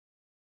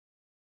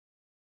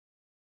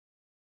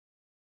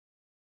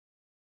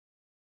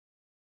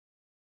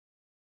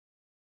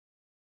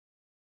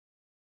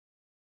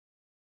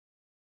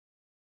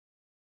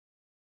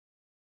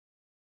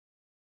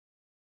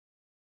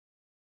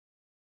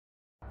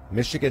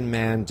Michigan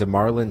man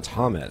Damarlon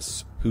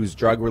Thomas, whose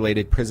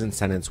drug-related prison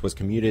sentence was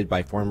commuted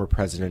by former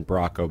President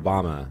Barack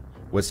Obama,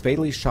 was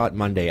fatally shot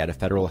Monday at a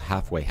federal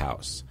halfway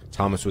house.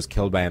 Thomas was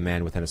killed by a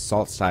man with an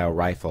assault-style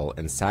rifle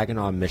in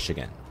Saginaw,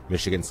 Michigan.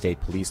 Michigan State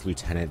Police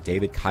Lieutenant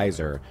David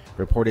Kaiser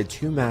reported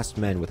two masked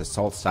men with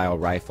assault-style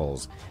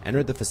rifles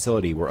entered the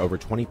facility where over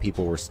 20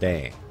 people were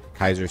staying.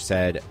 Kaiser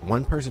said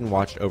one person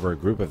watched over a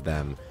group of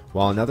them,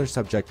 while another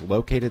subject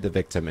located the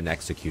victim and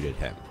executed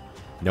him.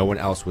 No one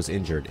else was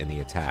injured in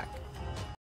the attack.